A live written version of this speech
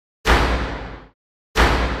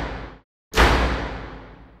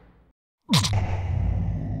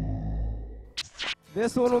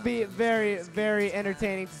This one will be very, very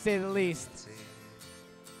entertaining to say the least.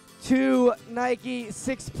 Two Nike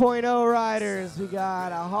 6.0 riders. We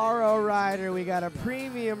got a Haro rider. We got a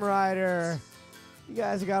premium rider. You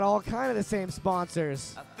guys got all kind of the same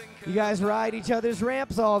sponsors. You guys ride each other's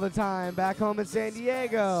ramps all the time back home in San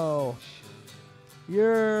Diego.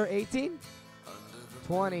 You're 18,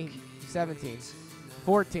 20, 17,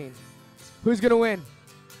 14. Who's going to win?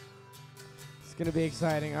 It's going to be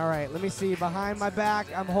exciting. All right, let me see. Behind my back,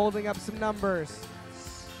 I'm holding up some numbers.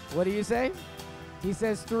 What do you say? He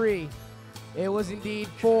says 3. It was indeed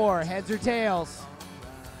 4. Heads or tails?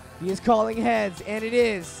 He is calling heads, and it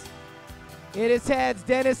is. It is heads.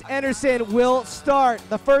 Dennis Enarson will start.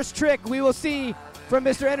 The first trick we will see from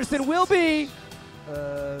Mr. Enarson will be...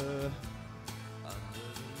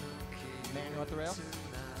 manual up the rail?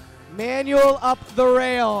 Manual up the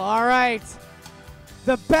rail. All right.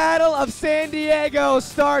 The Battle of San Diego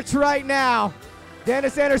starts right now.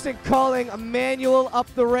 Dennis Enarson calling a manual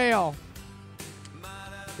up the rail.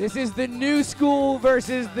 This is the new school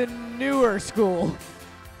versus the newer school.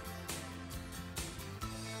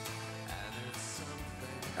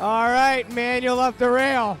 All right, manual up the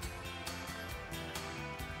rail.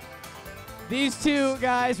 These two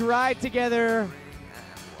guys ride together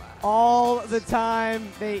all the time.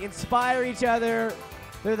 They inspire each other.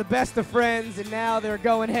 They're the best of friends, and now they're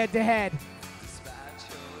going head to head.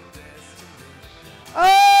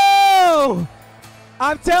 Oh!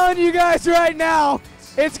 I'm telling you guys right now,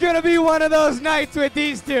 it's going to be one of those nights with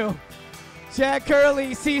these two. Chad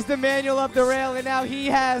Kerley sees the manual up the rail, and now he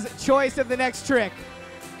has choice of the next trick.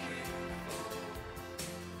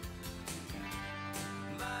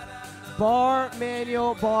 Bar,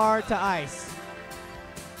 manual, bar to ice.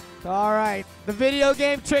 All right, the video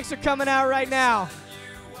game tricks are coming out right now.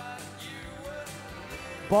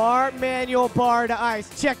 Bar, manual, bar to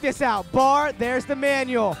ice. Check this out. Bar, there's the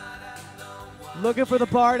manual. Looking for the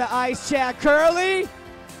bar to ice, Chad Kerley.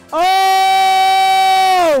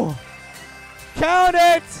 Oh! Count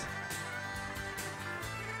it!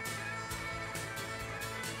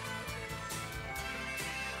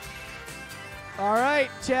 All right,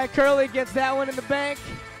 Chad Kerley gets that one in the bank.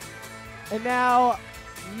 And now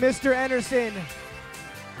Mr. Enarson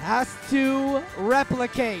has to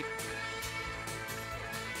replicate.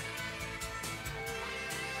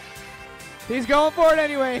 He's going for it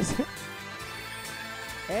anyways.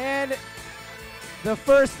 And the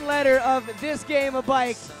first letter of this game of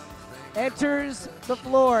bike enters the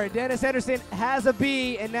floor. Dennis Enarson has a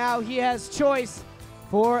B, and now he has choice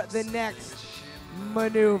for the next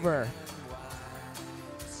maneuver.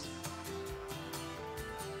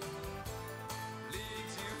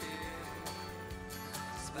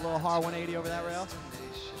 A little hard 180 over that rail.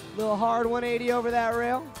 Little hard 180 over that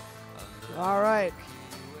rail. All right.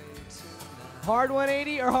 Hard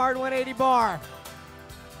 180 or hard 180 bar?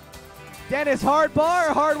 Dennis, hard bar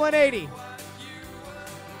or hard 180?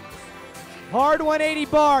 Hard 180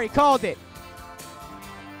 bar, he called it.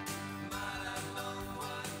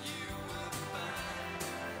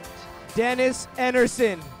 Dennis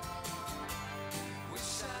Enarson.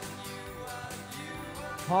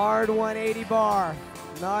 Hard 180 bar.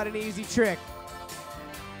 Not an easy trick.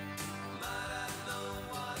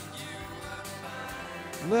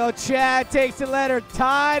 Lil Chad takes the letter,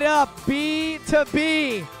 tied up, B to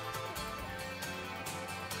B.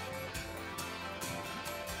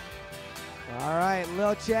 All right,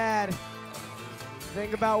 Lil Chad.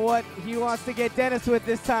 Think about what he wants to get Dennis with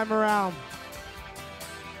this time around.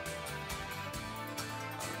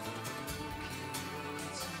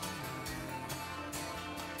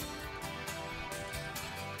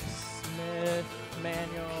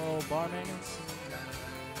 Manual, bar manual.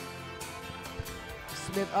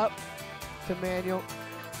 Smith up to manual,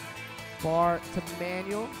 bar to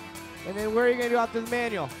manual. And then where are you going to go after the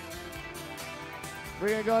manual? We're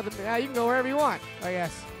going to go at the, you can go wherever you want, I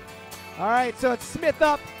guess. All right, so it's Smith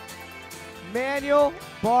up, manual,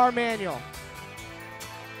 bar manual.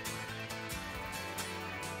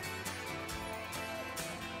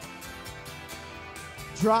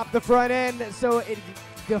 Drop the front end, so it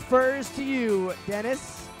defers to you,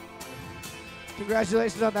 Dennis.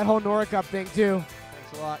 Congratulations on that whole Nora Cup thing, too.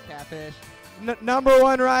 Thanks a lot, Catfish. Number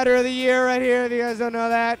 1 rider of the year right here. If you guys don't know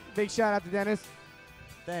that, big shout out to Dennis.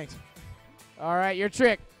 Thanks. All right, your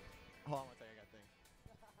trick. Hold on one second, I got things.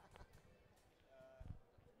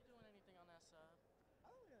 You doing anything on that sub?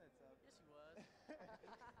 I don't think that sub. Yes, you was.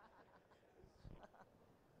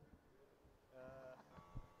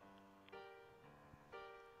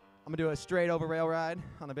 I'm gonna do a straight over rail ride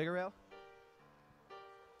on the bigger rail.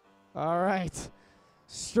 All right.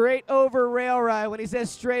 Straight over rail ride. When he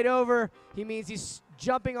says straight over, he means he's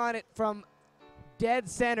jumping on it from dead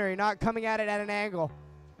center. You're not coming at it at an angle.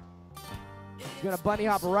 He's gonna bunny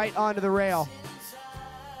hop right onto the rail.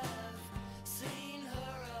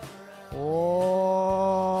 Oh.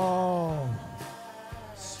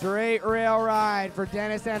 Straight rail ride for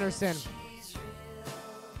Dennis Enarson.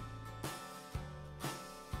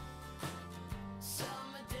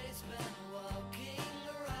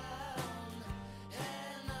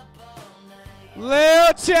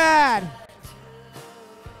 Lil Chad.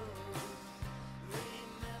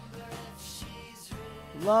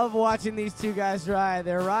 Love watching these two guys ride.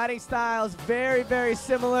 Their riding style is very, very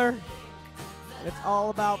similar. And it's all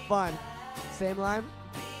about fun. Same line?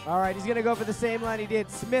 All right, he's gonna go for the same line he did.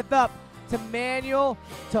 Smith up to manual,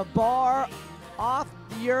 to bar, off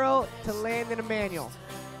the Euro, to land in a manual.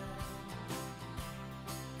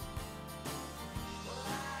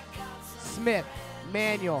 Smith,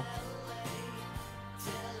 manual.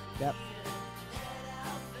 Yep.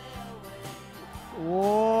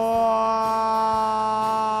 Whoa!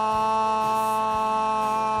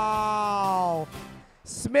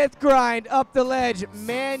 Smith grind up the ledge,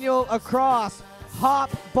 manual across,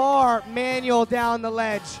 hop, bar, manual down the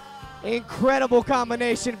ledge. Incredible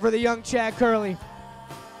combination for the young Chad Kerley.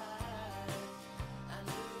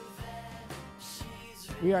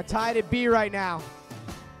 We are tied at B right now.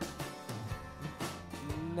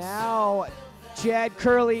 Now Chad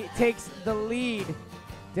Kerley takes the lead.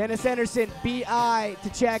 Dennis Enarson, BI to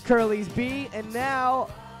Chad Kerley's B, and now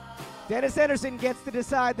Dennis Enarson gets to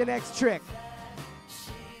decide the next trick.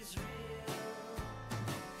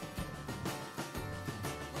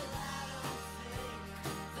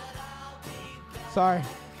 Sorry,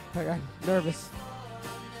 I got nervous.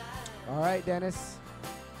 All right, Dennis.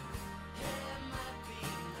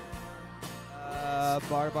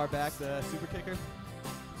 Bar to bar back, the super kicker.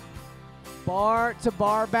 Bar to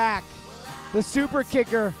bar back. The super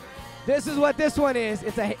kicker. This is what this one is.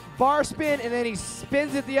 It's a bar spin, and then he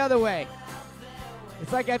spins it the other way.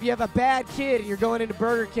 It's like if you have a bad kid and you're going into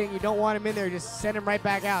Burger King, you don't want him in there, just send him right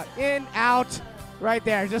back out. In, out, right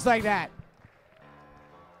there, just like that.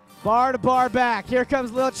 Bar to bar back. Here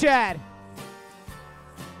comes Lil Chad.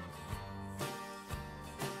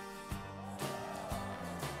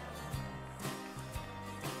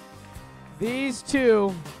 These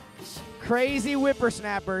two crazy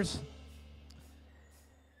whippersnappers.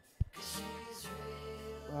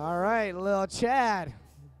 All right, Lil Chad.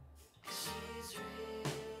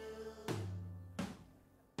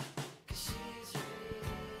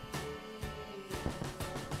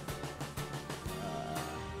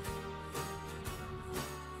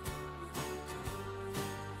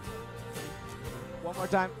 One more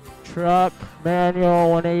time. Truck,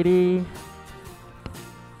 manual, 180.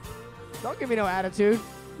 Don't give me no attitude.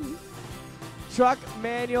 Truck,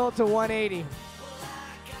 manual to 180.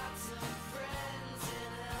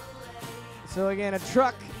 So again, a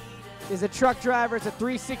truck is a truck driver. It's a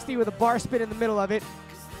 360 with a bar spin in the middle of it.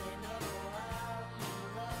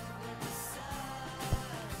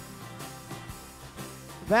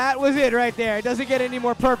 That was it right there. It doesn't get any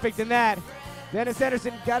more perfect than that. Dennis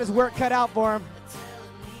Enarson got his work cut out for him.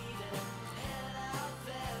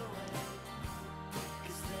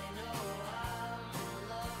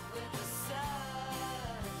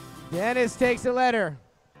 Dennis takes a letter.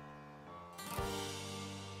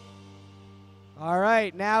 All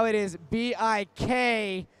right, now it is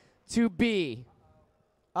BIK to B.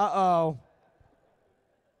 Uh-oh.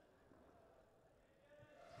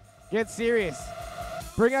 Get serious.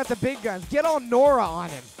 Bring out the big guns. Get all Nora on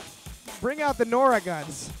him. Bring out the Nora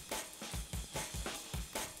guns.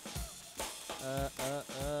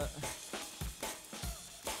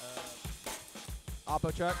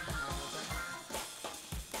 Oppo truck.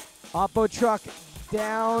 Oppo truck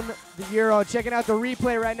down the Euro. Checking out the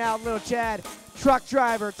replay right now. Little Chad, truck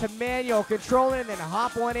driver to manual, controlling it, and then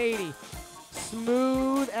hop 180.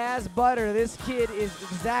 Smooth as butter. This kid is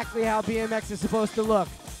exactly how BMX is supposed to look.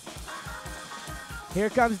 Here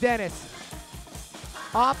comes Dennis.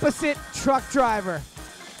 Opposite truck driver.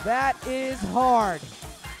 That is hard.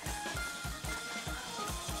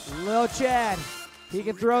 Lil Chad, he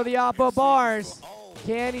can throw the Oppo bars.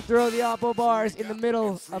 Can he throw the Oppo bars in the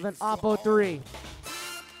middle of an Oppo 3?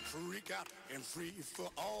 Freak out and free for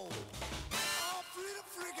all. All free to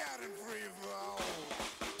freak out and free for all.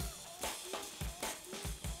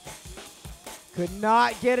 Could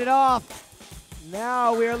not get it off.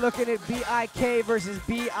 Now we are looking at BIK versus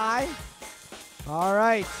BI. All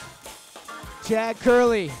right. Chad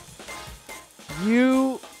Kerley,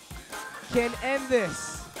 you can end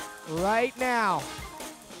this right now.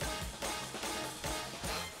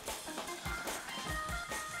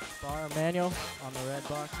 Bar manual on the red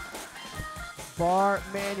box. Bar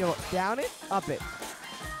manual. Down it, up it.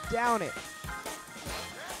 Down it.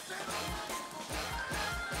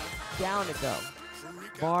 Down it though.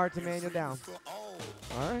 Bar to manual down. All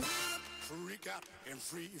right. Freak out and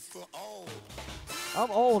free for all.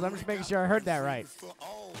 I'm old. I'm just making sure I heard that right. For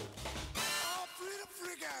all. All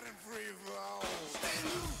freak out and free for all.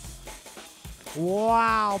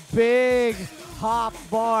 Wow, big hop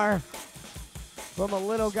bar from a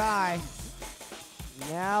little guy.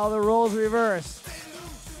 Now the roles reverse.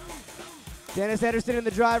 Dennis Enarson in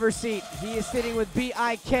the driver's seat. He is sitting with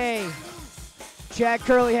BIK. Chad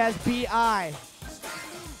Kerley has BI.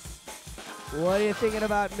 What are you thinking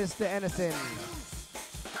about Mr. Enarson?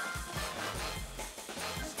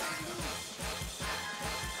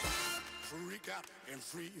 Freak out and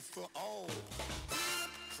free for all.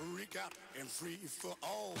 Freak out and free for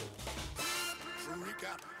all. Freak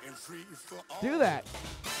out and free for all. Do that.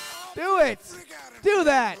 Do it. Do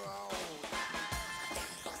that.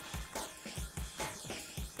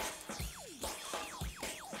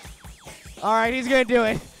 All right, he's going to do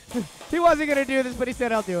it. He wasn't going to do this, but he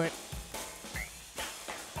said, I'll do it.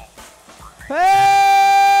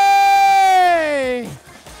 Hey!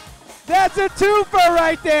 That's a twofer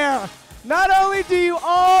right there. Not only do you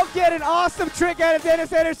all get an awesome trick out of Dennis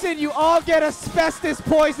Enarson, you all get asbestos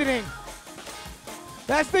poisoning.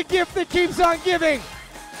 That's the gift that keeps on giving.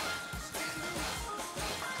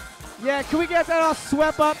 Yeah, can we get that all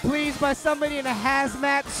swept up, please, by somebody in a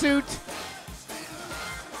hazmat suit?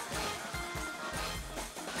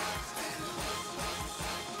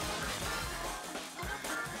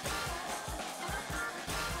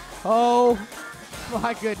 Oh,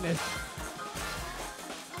 my goodness.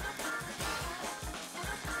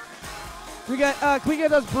 We got, can we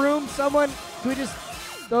get those brooms? Someone, can we just,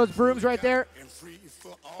 those brooms right there?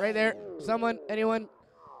 Right there. Someone, anyone,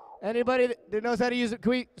 anybody that knows how to use it,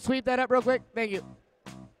 can we sweep that up real quick? Thank you.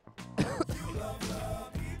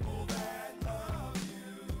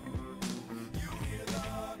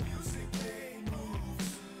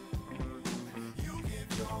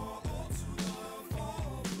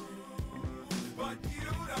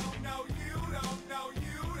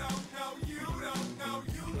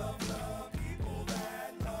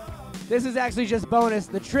 This is actually just bonus.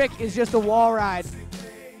 The trick is just a wall ride.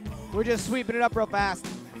 We're just sweeping it up real fast.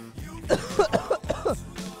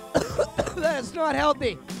 That is not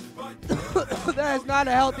healthy. That is not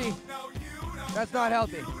healthy. That's not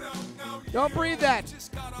healthy. Don't breathe that.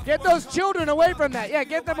 Get those children away from that. Yeah,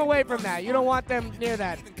 get them away from that. You don't want them near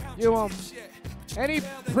that. You won't. Any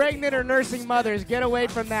pregnant or nursing mothers, get away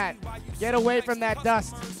from that. Get away from that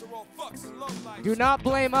dust. Do not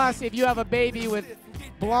blame us if you have a baby with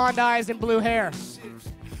blonde eyes and blue hair.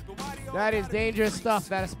 That is dangerous stuff,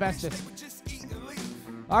 that asbestos.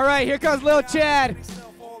 All right, here comes Lil Chad.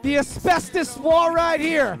 The asbestos wall right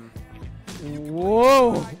here.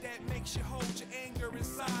 Whoa.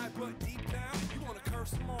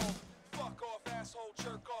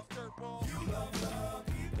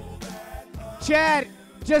 Chad,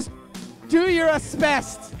 just do your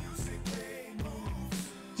asbestos.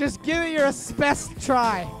 Just give it your asbestos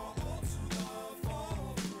try.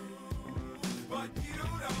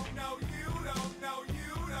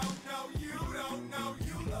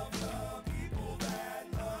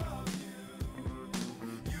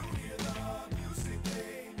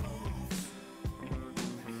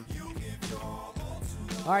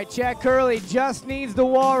 All right, Chad Kerley just needs the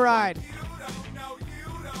wall ride.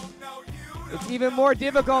 It's even more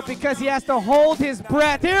difficult because he has to hold his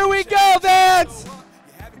breath. Here we go, Vance!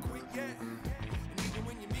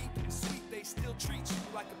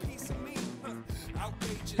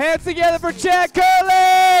 Hands together for Chad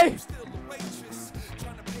Kerley!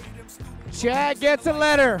 Chad gets a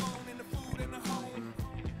letter.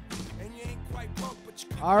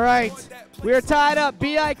 All right, we're tied up,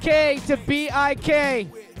 BIK to BIK.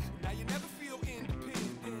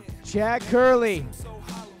 Chad Kerley,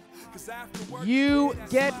 you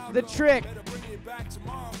get the trick.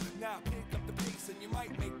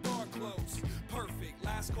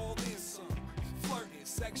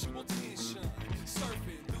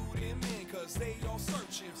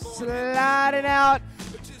 Sliding out.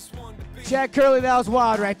 Chad Kerley, that was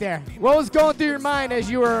wild right there. What was going through your mind as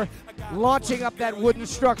you were launching up that wooden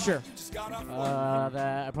structure?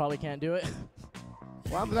 That I probably can't do it.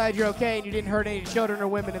 Well, I'm glad you're okay and you didn't hurt any children or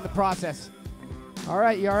women in the process. All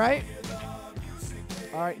right, you all right?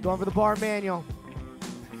 All right, going for the bar manual.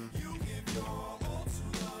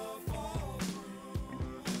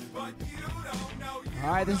 All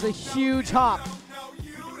right, this is a huge hop.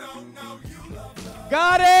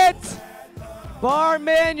 Got it! bar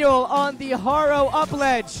manual on the Haro up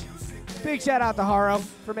ledge. Big shout out to Haro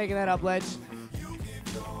for making that up ledge.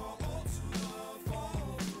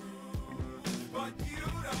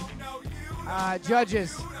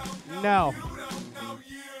 Judges, no.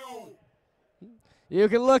 You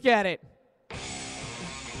can look at it.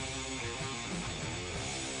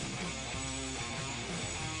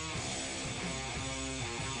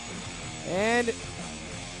 And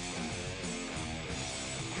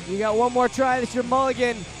you got one more try. This is your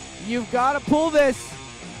mulligan. You've got to pull this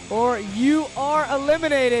or you are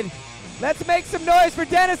eliminated. Let's make some noise for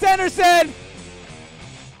Dennis Enarson.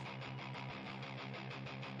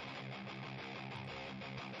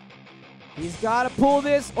 He's got to pull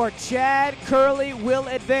this or Chad Kerley will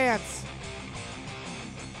advance.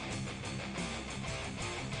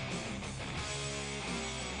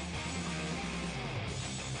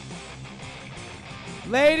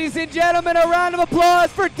 Ladies and gentlemen, a round of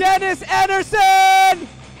applause for Dennis Enarson!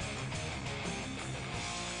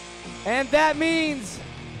 And that means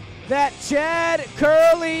that Chad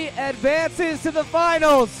Kerley advances to the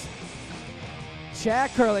finals. Chad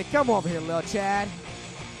Kerley, come over here, little Chad.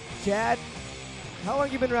 Chad, how long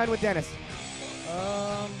have you been riding with Dennis?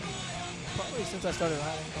 Probably since I started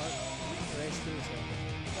riding race too.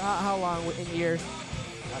 So. How long in years? I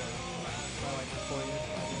don't know. Probably like 4 years. 5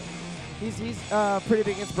 years. He's a pretty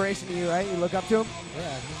big inspiration to you, right? You look up to him?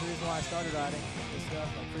 Yeah, he's the reason why I started riding this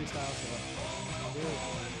stuff, like freestyle. So I'll do it.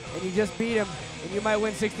 And you just beat him, and you might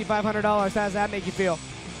win $6,500. How does that make you feel?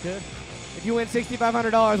 Good. If you win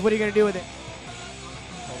 $6,500, what are you going to do with it?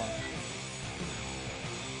 Hold on.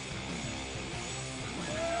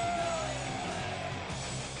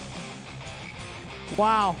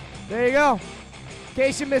 Wow. There you go. In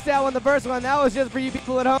case you missed out on the first one, that was just for you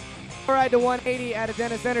people at home. Ride to 180 out of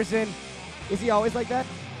Dennis Enarson. Is he always like that?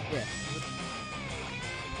 Yeah.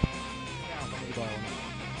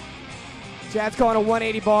 Chad's calling a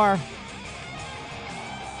 180 bar.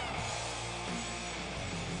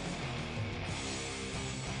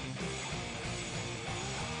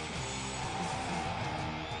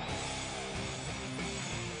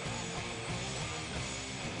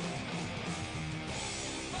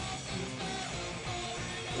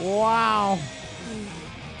 Wow.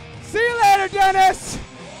 See you later, Dennis.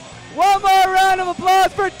 One more round of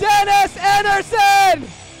applause for Dennis Enarson.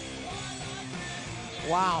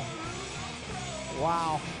 Wow.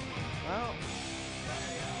 Wow. Well.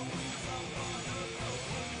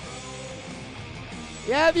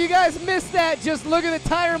 Yeah, if you guys missed that, just look at the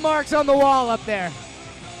tire marks on the wall up there.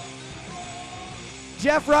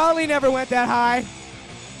 Jeff Raleigh never went that high.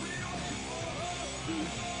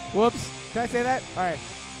 Whoops. Did I say that? All right.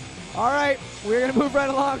 All right, we're going to move right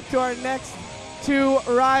along to our next two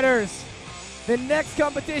riders. The next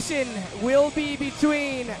competition will be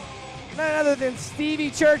between none other than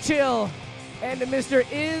Stevie Churchill and Mr.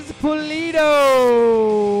 Iz Pulido.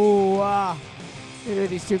 Look at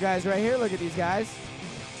these two guys right here. Look at these guys.